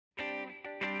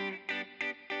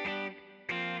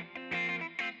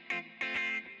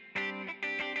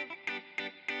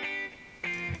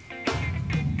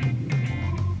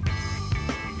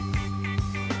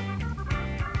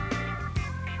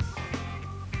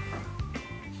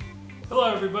Hello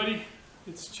everybody,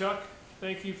 it's Chuck.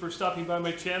 Thank you for stopping by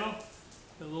my channel.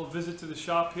 A little visit to the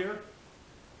shop here.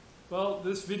 Well,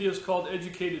 this video is called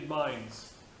Educated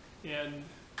Minds, and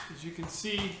as you can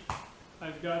see,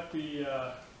 I've got the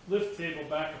lift table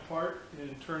back apart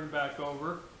and turned back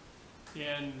over,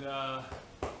 and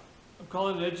I'm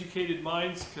calling it Educated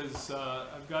Minds because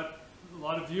I've got a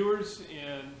lot of viewers,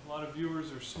 and a lot of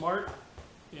viewers are smart,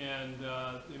 and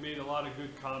they made a lot of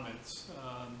good comments.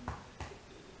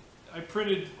 I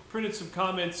printed some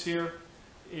comments here,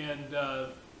 and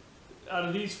out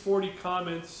of these 40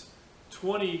 comments,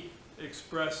 20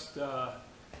 expressed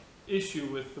issue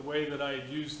with the way that I had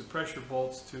used the pressure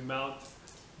bolts to mount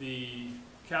the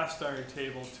cast iron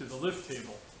table to the lift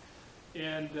table.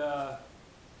 And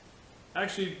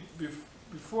actually,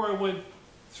 before I went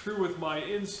through with my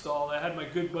install, I had my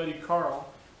good buddy Carl,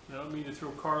 and I don't mean to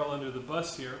throw Carl under the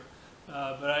bus here,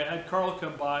 but I had Carl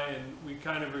come by and we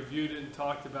kind of reviewed it and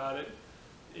talked about it,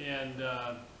 and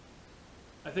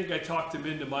I think I talked him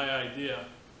into my idea.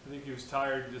 I think he was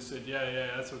tired and just said,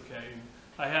 yeah, that's okay. And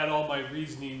I had all my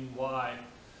reasoning why.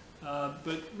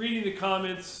 But reading the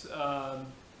comments,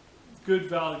 good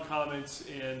valid comments,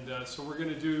 and so we're going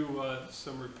to do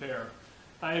some repair.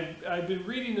 I've been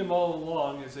reading them all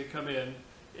along as they come in,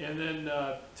 and then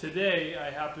today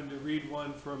I happened to read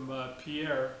one from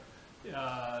Pierre.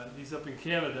 He's up in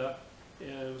Canada,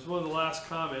 and it was one of the last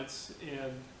comments,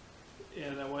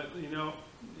 and I went, you know,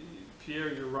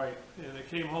 Pierre, you're right. And I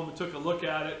came home and took a look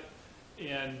at it,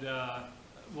 and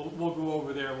we'll go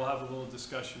over there and we'll have a little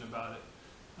discussion about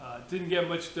it. Didn't get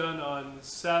much done on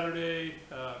Saturday.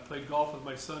 Played golf with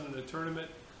my son in a tournament.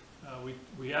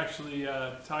 We actually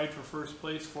tied for first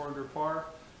place, 4 under par,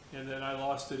 and then I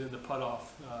lost it in the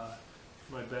putt-off.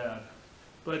 My bad.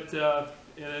 But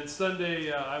and then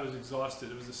Sunday I was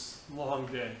exhausted. It was a long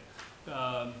day.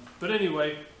 But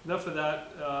anyway, enough of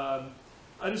that.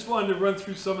 I just wanted to run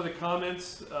through some of the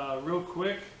comments real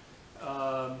quick.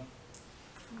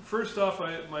 First off,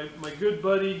 my good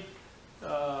buddy,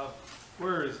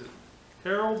 where is it?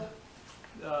 Harold,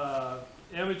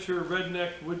 Amateur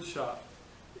Redneck Wood Shop,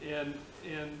 and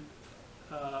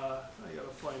I gotta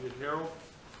find it.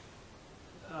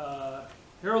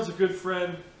 Harold's a good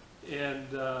friend, and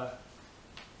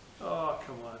oh,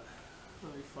 come on,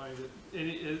 let me find it. And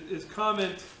his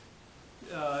comment,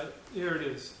 here it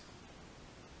is.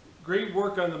 Great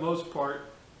work on the most part.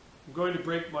 I'm going to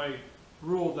break my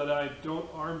rule that I don't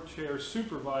armchair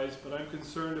supervise, but I'm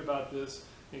concerned about this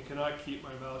and cannot keep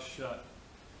my mouth shut.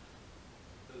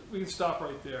 We can stop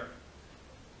right there.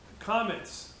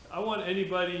 Comments. I want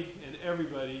anybody and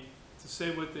everybody to say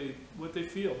what they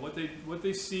feel, what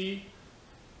they see,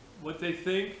 what they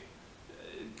think.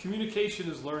 Communication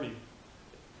is learning.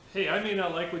 Hey, I may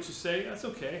not like what you say. That's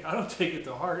okay. I don't take it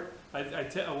to heart. I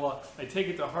take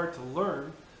it to heart to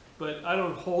learn, but I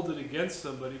don't hold it against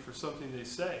somebody for something they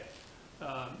say.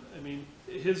 I mean,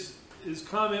 his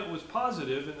comment was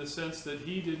positive in the sense that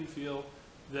he didn't feel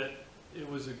that it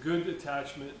was a good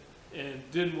attachment and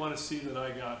didn't want to see that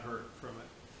I got hurt from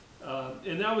it.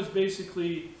 And that was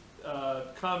basically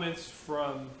comments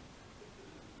from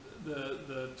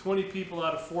the 20 people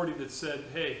out of 40 that said,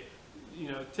 hey, you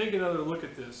know, take another look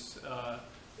at this.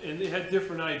 And they had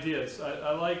different ideas.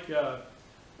 I like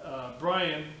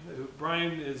Brian.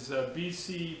 Brian is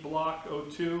BC Block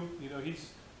 02. You know,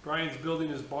 Brian's building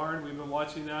his barn. We've been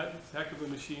watching that. He's a heck of a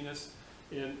machinist,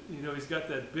 and you know, he's got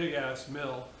that big ass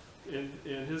mill. And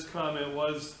his comment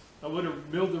was, I would have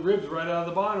milled the ribs right out of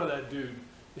the bottom of that dude.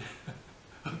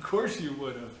 Of course you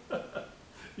would have.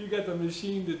 You got the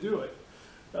machine to do it.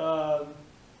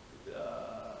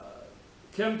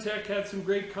 Chemtech had some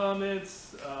great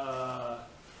comments.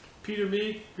 Peter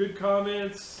Meek, good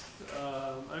comments.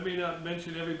 I may not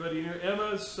mention everybody here.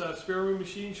 Emma's Spare Room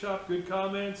Machine Shop, good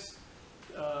comments.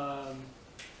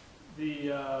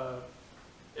 You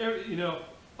know,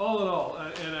 all in all,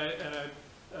 and I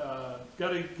got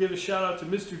to give a shout out to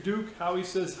Mr. Duke. Howie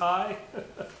says hi.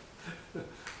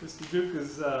 Mr. Duke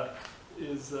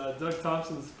is Doug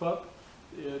Thompson's pup,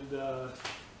 and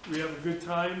we have a good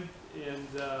time. And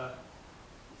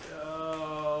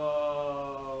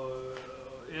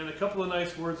a couple of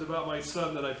nice words about my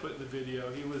son that I put in the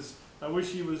video. I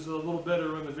wish he was a little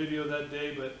better on the video that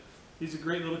day, but he's a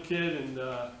great little kid, and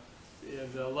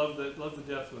love to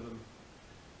death with him.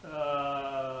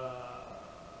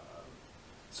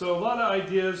 So a lot of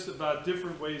ideas about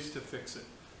different ways to fix it.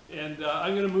 And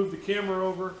I'm going to move the camera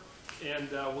over,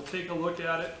 and we'll take a look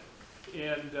at it,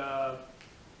 and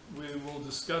we will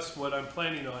discuss what I'm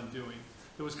planning on doing.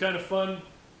 It was kind of fun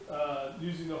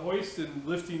using a hoist and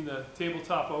lifting the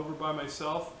tabletop over by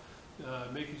myself.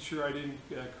 making sure I didn't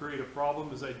create a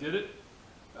problem as I did it.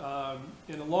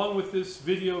 And along with this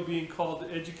video being called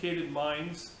Educated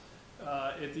Minds,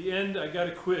 at the end I got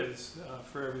a quiz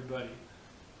for everybody.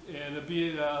 And it'll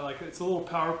be like, it's a little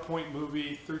PowerPoint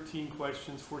movie, 13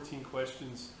 questions, 14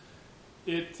 questions.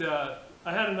 I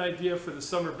had an idea for the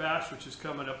Summer Bash, which is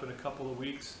coming up in a couple of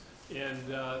weeks. And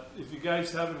if you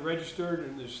guys haven't registered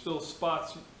and there's still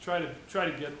spots, try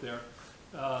to get there.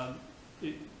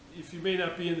 If you may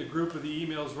not be in the group of the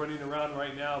emails running around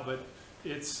right now, but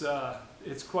it's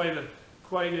quite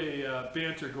a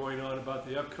banter going on about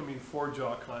the upcoming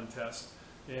four-jaw contest.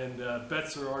 And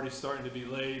bets are already starting to be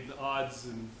laid, the odds,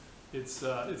 and it's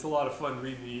a lot of fun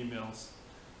reading the emails.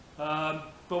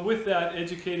 But with that,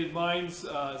 Educated Minds,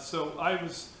 so I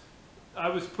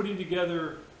was putting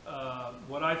together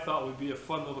what I thought would be a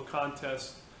fun little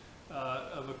contest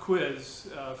of a quiz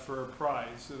for a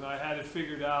prize. And I had it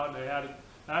figured out, and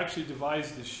I actually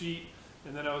devised the sheet,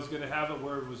 and then I was going to have it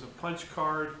where it was a punch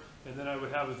card, and then I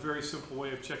would have a very simple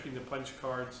way of checking the punch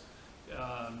cards,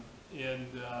 and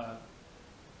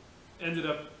ended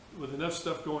up with enough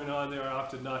stuff going on there, I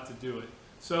opted not to do it.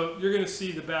 So you're going to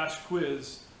see the Bash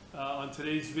quiz on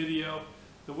today's video.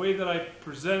 The way that I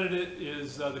presented it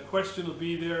is the question will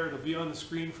be there, it'll be on the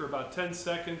screen for about 10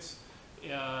 seconds,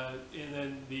 and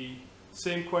then the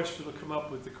same question will come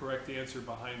up with the correct answer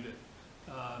behind it.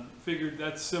 Figured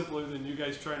that's simpler than you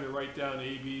guys trying to write down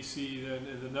A, B, C,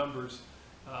 and the numbers.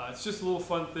 It's just a little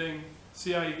fun thing.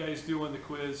 See how you guys do on the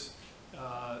quiz.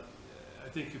 I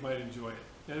think you might enjoy it.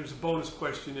 And there's a bonus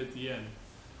question at the end.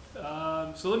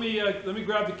 So let me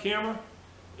grab the camera,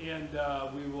 and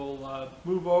we will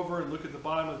move over and look at the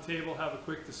bottom of the table, have a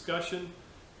quick discussion,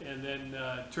 and then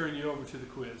turn you over to the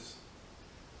quiz.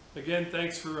 Again,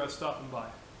 thanks for stopping by.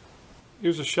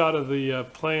 Here's a shot of the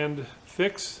planned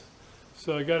fix.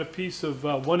 So I got a piece of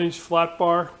 1-inch flat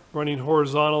bar running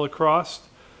horizontal across,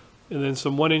 and then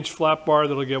some 1-inch flat bar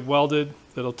that'll get welded,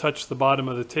 that'll touch the bottom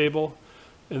of the table.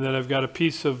 And then I've got a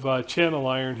piece of channel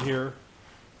iron here.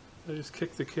 Did I just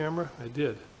kick the camera? I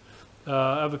did.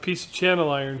 I have a piece of channel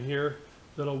iron here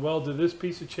that'll weld to this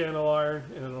piece of channel iron,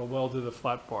 and it'll weld to the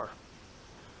flat bar.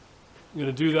 I'm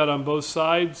going to do that on both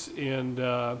sides, and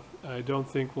I don't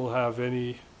think we'll have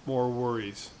any more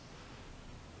worries.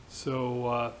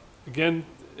 So again,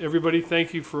 everybody,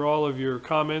 thank you for all of your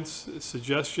comments,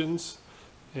 suggestions,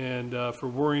 and for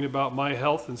worrying about my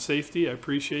health and safety. I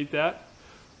appreciate that.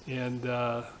 And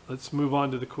let's move on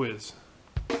to the quiz.